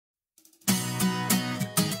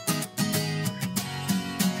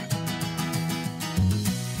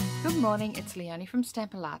morning, it's Leonie from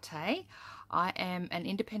Stampin. I am an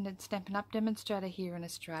independent Stampin' Up! Demonstrator here in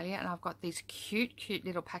Australia, and I've got these cute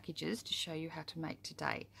little packages to show you how to make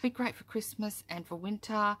today. Be great for Christmas and for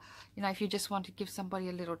winter. You know, if you just want to give somebody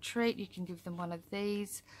a little treat, you can give them one of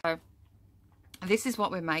these. So this is what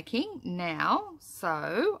we're making now.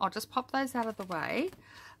 So I'll just pop those out of the way,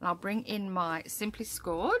 and I'll bring in my Simply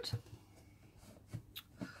Scored.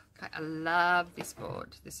 Okay, I love this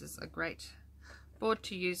board. This is a great board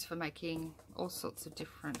to use for making all sorts of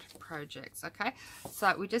different projects. Okay,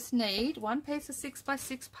 so we just need one piece of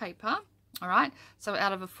 6x6 paper. All right, so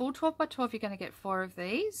out of a full 12x12 you're going to get 4 of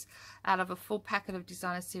these. Out of a full packet of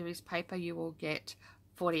Designer Series paper you will get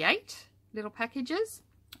 48 little packages.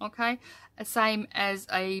 Okay, same as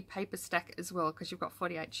a paper stack as well, because you've got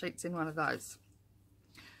 48 sheets in one of those.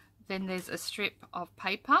 Then there's a strip of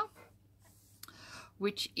paper,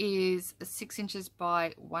 which is 6 inches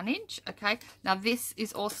by 1 inch. Okay, now this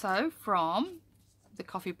is also from the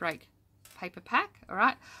coffee break paper pack. All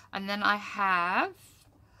right, and then I have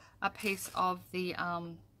a piece of the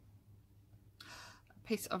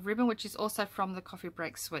piece of ribbon, which is also from the coffee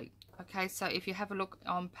break suite. Okay, so if you have a look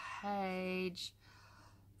on page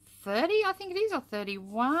 30, I think it is, or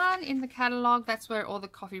 31 in the catalogue, that's where all the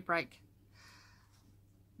coffee break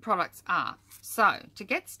products are. So to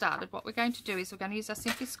get started, what we're going to do is we're going to use our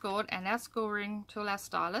Simply Scored and our scoring tool, our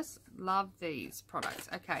stylus. Love these products.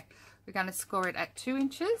 Okay, we're going to score it at 2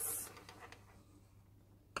 inches,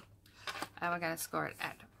 and we're going to score it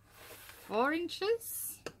at 4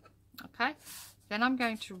 inches. Okay, then I'm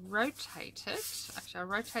going to rotate it. Actually, I'll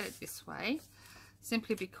rotate it this way,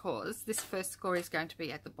 simply because this first score is going to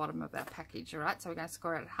be at the bottom of our package. All right, so we're going to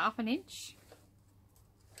score it at 1/2 inch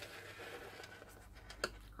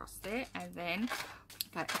across there, and then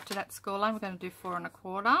okay, up to that score line we're going to do 4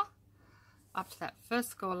 1/4 up to that first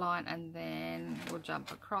score line, and then we'll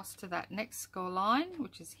jump across to that next score line,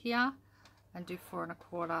 which is here, and do 4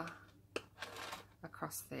 1/4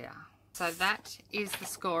 across there. So that is the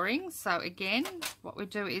scoring. So again, what we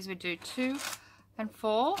do is we do 2 and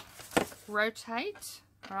 4, rotate,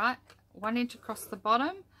 all right, 1 inch across the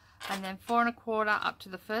bottom, and then 4 1/4 up to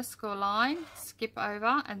the first score line, skip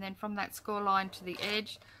over, and then from that score line to the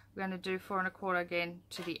edge we're going to do 4 1/4 again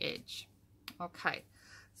to the edge. Okay,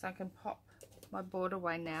 so I can pop my board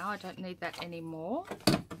away now, I don't need that anymore.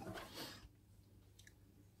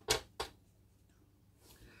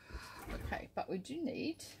 Okay, but we do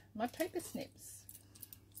need my paper snips.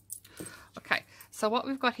 Okay, so what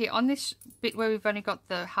we've got here on this bit where we've only got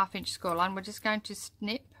the 1/2 inch score line, we're just going to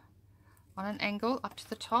snip on an angle up to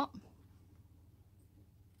the top,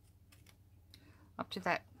 up to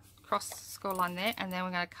that cross score line there, and then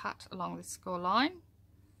we're going to cut along this score line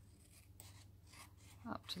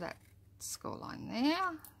up to that score line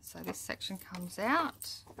there. So this section comes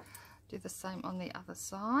out. Do the same on the other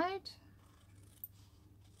side.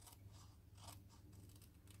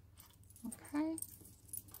 Okay,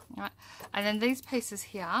 all right, and then these pieces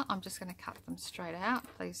here, I'm just going to cut them straight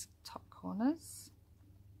out, these top corners.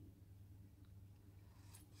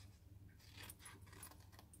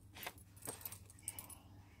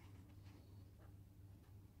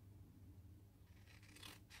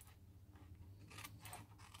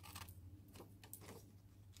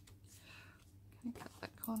 Okay, cut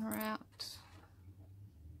that corner out.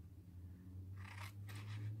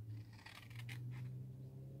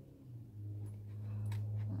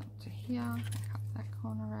 To here, cut that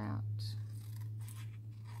corner out.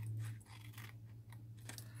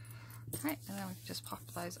 Okay, and then we can just pop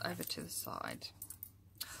those over to the side.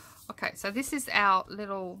 Okay, so this is our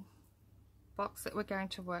little box that we're going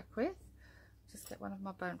to work with. Just get one of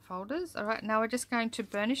my burnt folders. All right, now we're just going to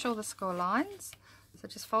burnish all the score lines. So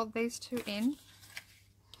just fold these 2 in.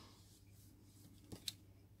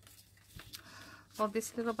 Fold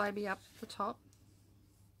this little baby up at the top.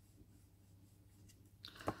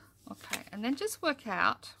 Okay, and then just work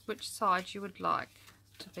out which side you would like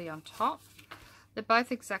to be on top. They're both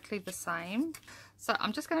exactly the same. So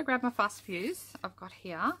I'm just going to grab my fast fuse I've got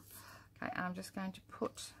here. Okay, and I'm just going to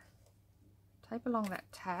tape along that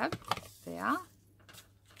tab there.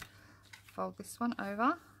 Fold this one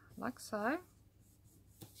over like so.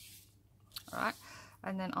 All right,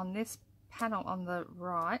 and then on this panel on the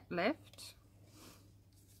left,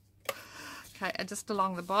 okay, and just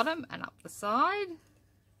along the bottom and up the side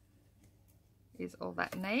is all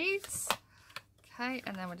that needs. Okay,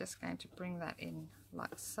 and then we're just going to bring that in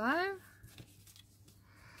like so.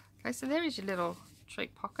 Okay, so there is your little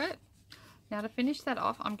treat pocket. Now to finish that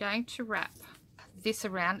off, I'm going to wrap this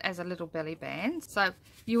around as a little belly band. So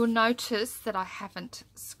you will notice that I haven't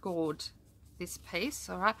scored this piece.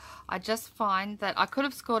 All right, I just find that I could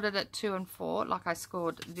have scored it at 2 and 4 like I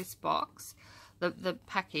scored this box, the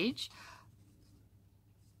package,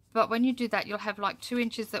 but when you do that you'll have like 2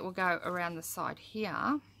 inches that will go around the side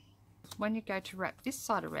here. When you go to wrap this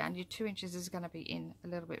side around, your 2 inches is going to be in a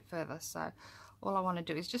little bit further, so all I want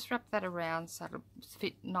to do is just wrap that around so it'll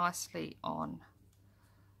fit nicely on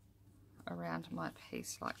around my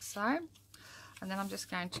piece like so. And then I'm just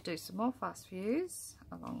going to do some more fast fuse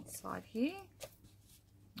alongside here.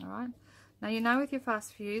 All right, now you know with your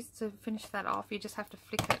fast fuse, to finish that off you just have to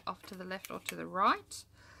flick it off to the left or to the right.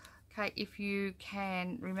 Okay, if you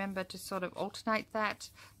can remember to sort of alternate that,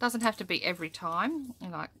 doesn't have to be every time,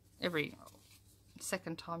 like every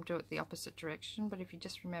second time do it the opposite direction, but if you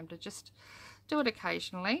just remember to just do it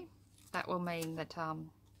occasionally, that will mean that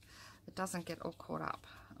it doesn't get all caught up.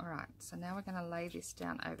 All right, so now we're going to lay this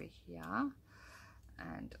down over here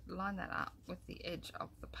and line that up with the edge of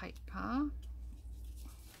the paper.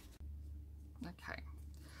 Okay,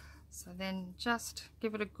 so then just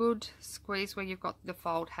give it a good squeeze where you've got the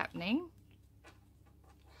fold happening.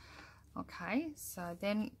 Okay, so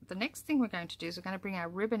then the next thing we're going to do is we're going to bring our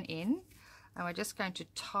ribbon in and we're just going to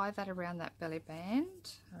tie that around that belly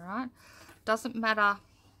band. All right, doesn't matter,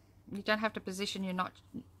 you don't have to position your knot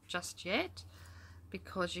just yet,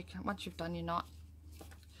 because you can, once you've done your knot,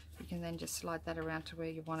 you can then just slide that around to where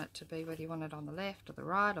you want it to be, whether you want it on the left or the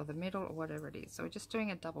right or the middle or whatever it is. So we're just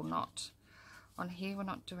doing a double knot on here. We're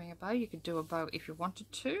not doing a bow. You could do a bow if you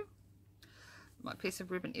wanted to. My piece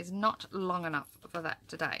of ribbon is not long enough for that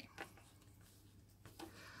today.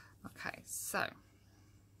 Okay, so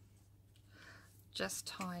just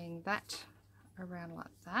tying that around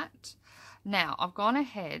like that. Now I've gone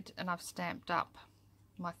ahead and I've stamped up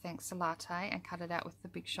my thanks a latte and cut it out with the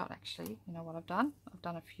Big Shot. Actually, you know what I've done? I've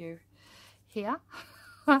done a few here.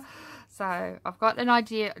 So I've got an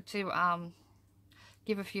idea to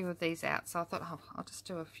give a few of these out, so I thought, oh, I'll just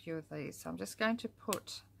do a few of these. So I'm just going to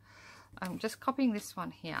put, I'm just copying this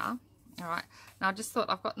one here. All right, now I just thought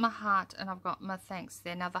I've got my heart and I've got my thanks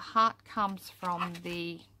there. Now the heart comes from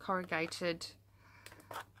the corrugated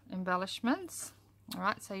embellishments. All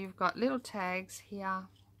right, so you've got little tags here,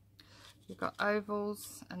 you've got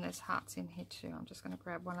ovals, and there's hearts in here too. I'm just going to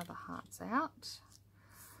grab one of the hearts out.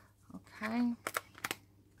 Okay,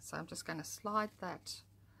 so I'm just going to slide that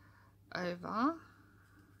over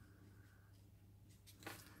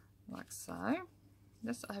like so,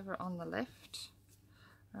 just over on the left.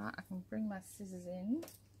 Right, I can bring my scissors in,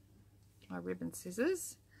 my ribbon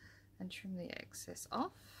scissors, and trim the excess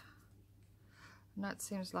off. I know it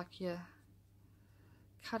seems like you're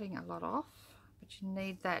cutting a lot off, but you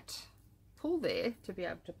need that pull there to be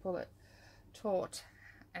able to pull it taut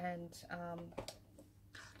and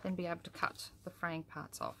then be able to cut the fraying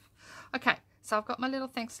parts off. Okay, so I've got my little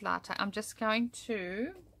thanks latte. I'm just going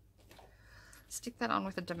to stick that on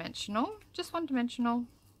with a dimensional. Just one dimensional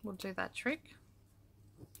will do that trick.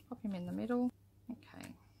 Pop him in the middle. Okay,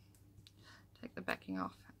 take the backing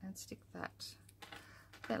off and stick that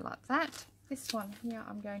there like that. This one here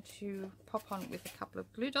I'm going to pop on with a couple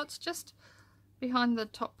of glue dots just behind the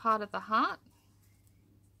top part of the heart.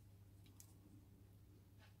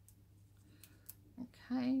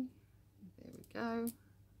 Okay, there we go.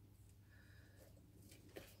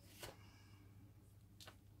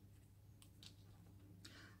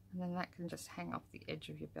 And then that can just hang off the edge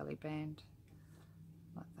of your belly band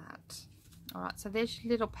like that. All right, so there's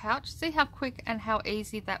your little pouch. See how quick and how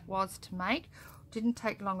easy that was to make? Didn't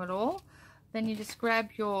take long at all. Then you just grab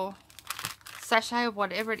your sachet of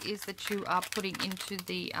whatever it is that you are putting into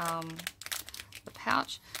the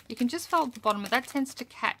pouch. You can just fold the bottom, that tends to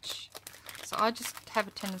catch. So I just have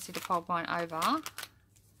a tendency to fold mine over,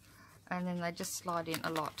 and then they just slide in a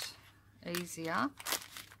lot easier.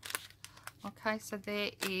 Okay, so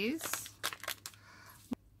there is.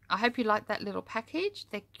 I hope you like that little package.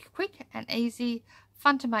 They're quick and easy,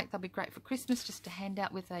 fun to make. They'll be great for Christmas, just to hand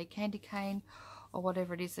out with a candy cane or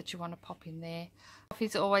whatever it is that you want to pop in there.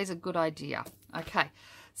 Coffee's always a good idea. Okay,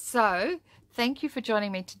 so thank you for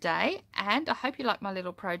joining me today, and I hope you like my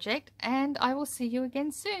little project, and I will see you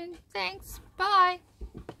again soon. Thanks, bye.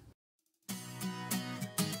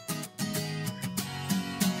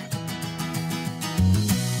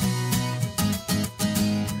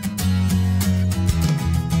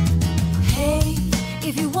 Hey,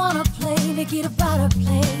 if you wanna play, make it about a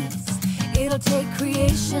place. It'll take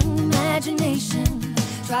creation, imagination.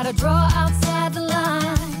 Try to draw outside the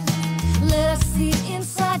line. Let us see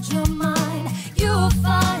inside your mind. You'll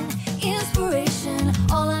find inspiration.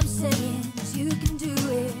 All I'm saying is you can do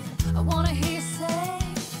it. I wanna hear you say